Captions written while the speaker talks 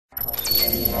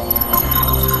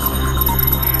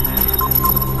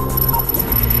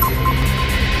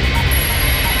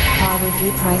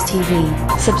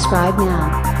TV. Subscribe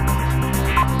now.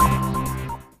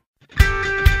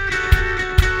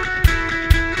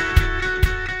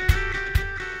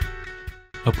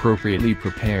 Appropriately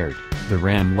prepared, the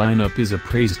Ram lineup is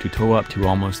appraised to tow up to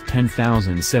almost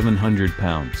 10,700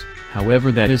 pounds.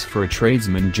 However, that is for a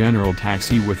tradesman general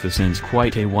taxi with the since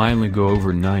quite a while ago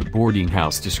overnight boarding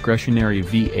house discretionary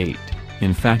V8,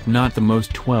 in fact not the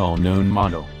most well-known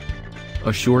model.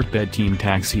 A short bed team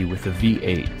taxi with a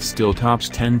V8 still tops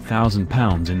 10,000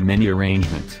 pounds in many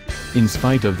arrangements, in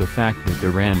spite of the fact that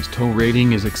the Ram's tow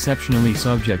rating is exceptionally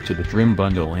subject to the trim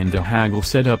bundle and the haggle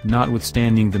setup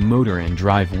notwithstanding the motor and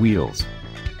drive wheels.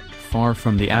 Far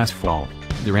from the asphalt,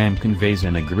 the Ram conveys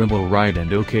an agreeable ride and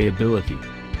okayability.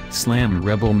 Slam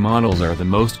Rebel models are the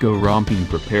most romping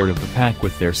prepared of the pack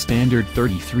with their standard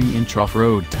 33-inch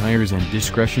off-road tires and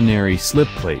discretionary slip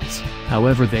plates,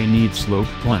 however they need slope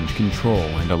plunge control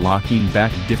and a locking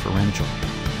back differential.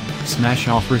 Smash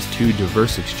offers two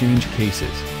diverse exchange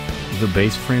cases. The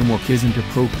base framework isn't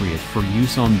appropriate for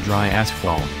use on dry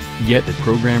asphalt, yet the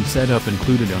program setup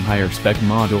included on higher-spec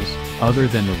models, other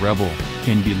than the Rebel,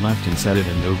 can be left in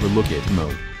set-it-and-overlook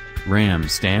mode.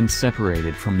 Rams stand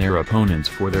separated from their opponents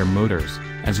for their motors,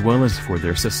 as well as for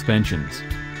their suspensions.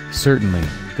 Certainly,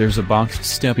 there's a boxed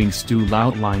stepping stool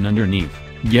outline underneath,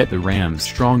 yet the Ram's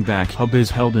strong back hub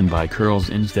is held in by curls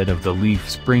instead of the leaf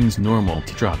springs normal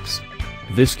to trucks.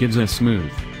 This gives a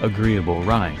smooth, agreeable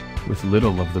ride, with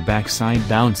little of the backside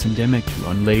bounce endemic to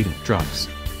unladen trucks.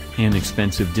 An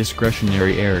expensive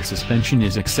discretionary air suspension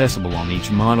is accessible on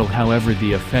each model, however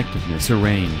the effectiveness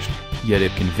arranged, yet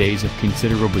it conveys a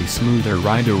considerably smoother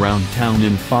ride around town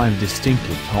in 5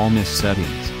 distinctive tallness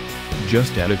settings.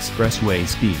 Just at expressway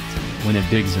speeds, when it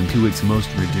digs into its most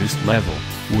reduced level,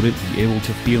 would it be able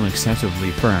to feel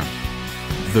excessively firm.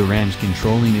 The Ram's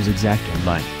controlling is exact and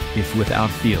light, if without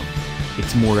feel.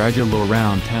 It's more agile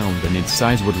around town than its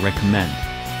size would recommend.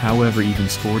 However, even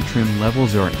sport trim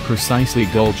levels aren't precisely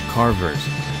gulch carvers.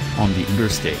 On the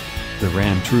interstate, the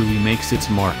Ram truly makes its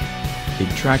mark. It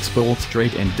tracks bolt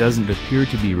straight and doesn't appear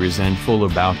to be resentful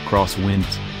about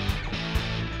crosswinds.